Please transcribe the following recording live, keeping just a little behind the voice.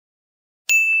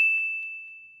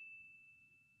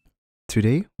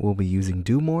Today, we'll be using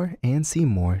Do More and See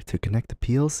More to connect the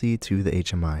PLC to the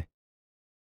HMI.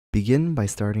 Begin by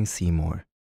starting See More.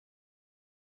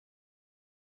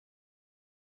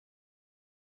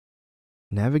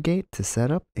 Navigate to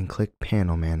Setup and click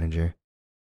Panel Manager.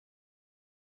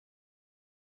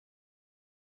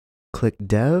 Click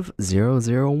Dev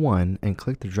 001 and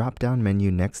click the drop-down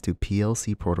menu next to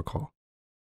PLC Protocol.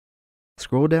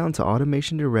 Scroll down to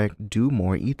Automation Direct Do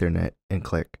More Ethernet and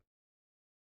click.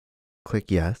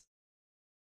 Click Yes.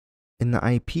 In the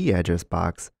IP address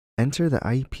box, enter the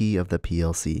IP of the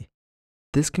PLC.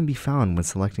 This can be found when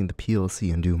selecting the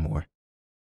PLC in Do More.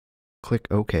 Click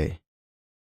OK.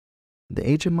 The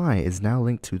HMI is now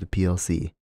linked to the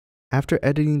PLC. After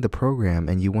editing the program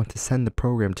and you want to send the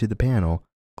program to the panel,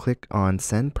 click on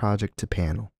Send Project to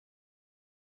Panel.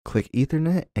 Click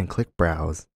Ethernet and click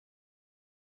Browse.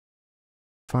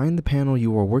 Find the panel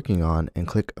you are working on and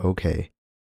click OK.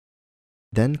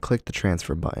 Then click the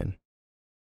Transfer button.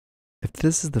 If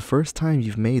this is the first time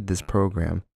you've made this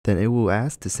program, then it will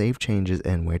ask to save changes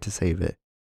and where to save it.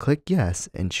 Click Yes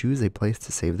and choose a place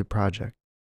to save the project.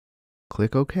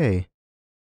 Click OK.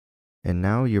 And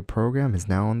now your program is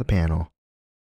now on the panel.